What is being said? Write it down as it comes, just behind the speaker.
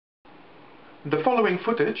The following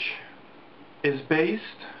footage is based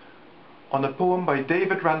on a poem by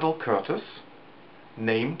David Randall Curtis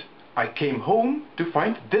named "I Came Home to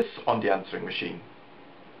Find This on the Answering Machine."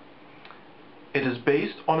 It is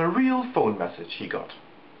based on a real phone message he got.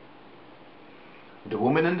 The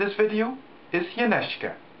woman in this video is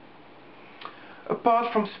Janeshka.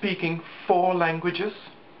 Apart from speaking 4 languages,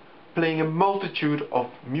 playing a multitude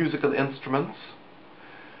of musical instruments,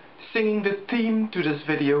 singing the theme to this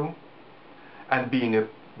video, and being a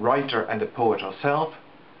writer and a poet herself,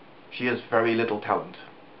 she has very little talent.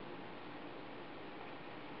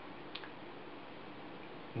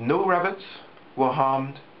 No rabbits were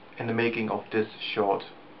harmed in the making of this short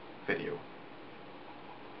video.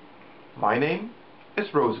 My name is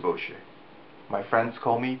Roosboosje. My friends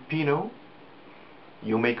call me Pino.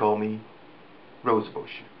 You may call me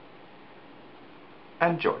Roosboosje.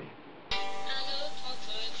 Enjoy.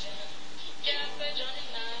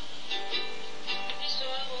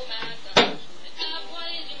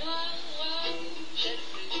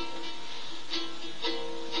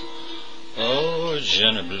 Oh,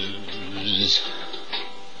 Jenna Blues.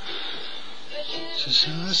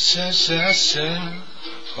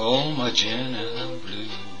 Oh, my Jenna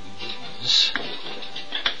Blues.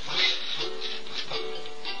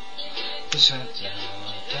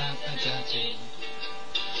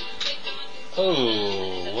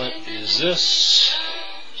 Oh, what is this?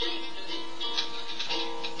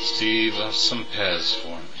 Steve left some Pez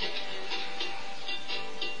for me.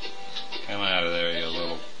 Come out of there, you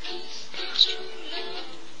little bastard.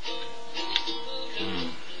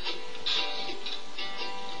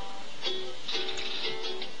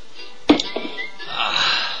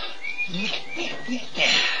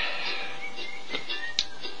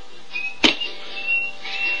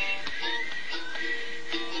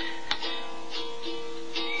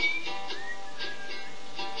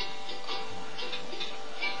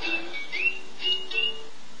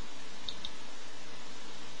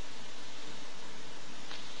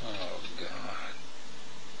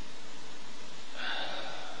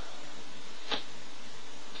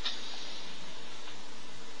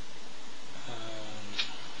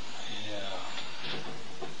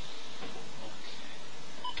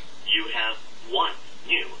 You have one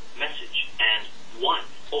new message and one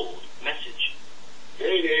old message.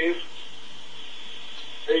 Hey, Dave.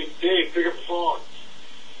 Hey, Dave, pick up the phone.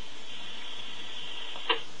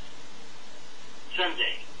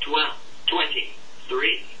 Sunday,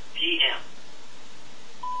 12:23 p.m.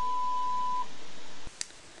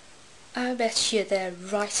 I bet you're there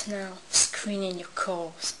right now, screening your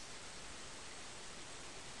calls.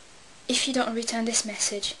 If you don't return this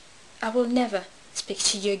message, I will never speak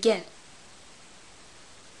to you again.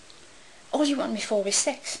 All you want me for is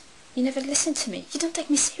sex. You never listen to me. You don't take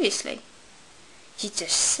me seriously. You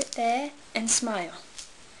just sit there and smile.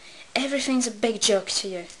 Everything's a big joke to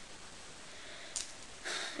you.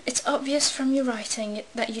 It's obvious from your writing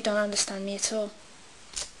that you don't understand me at all.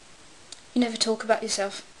 You never talk about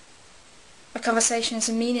yourself. Our conversations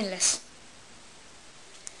are meaningless.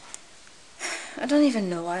 I don't even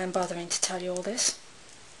know why I'm bothering to tell you all this.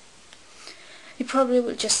 You probably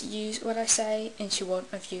will just use what I say into one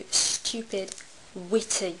of your stupid,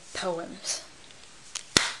 witty poems.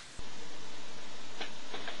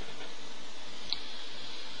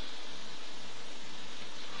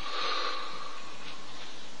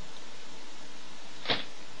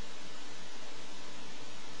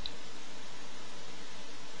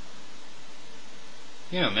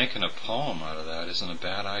 You know, making a poem out of that isn't a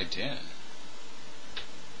bad idea.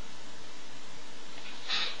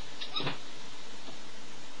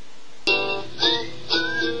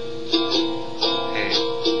 Hey,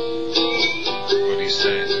 what do you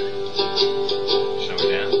say? Shall we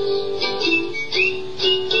dance?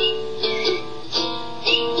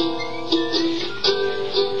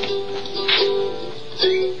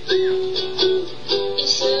 Ils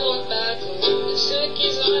se rendent pas compte de ce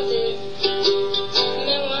qu'ils ont raté.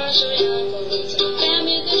 Mais moi j'ai rien contre, ça m'a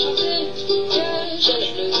permis de chanter que j'ai le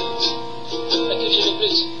blues. Pas que j'ai le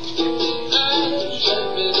blues. Ah, j'ai le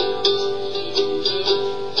blues.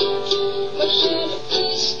 Moi j'ai le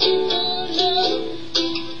plus du boulot,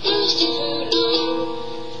 plus du boulot.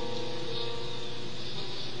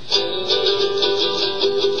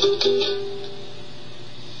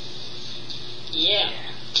 Yeah.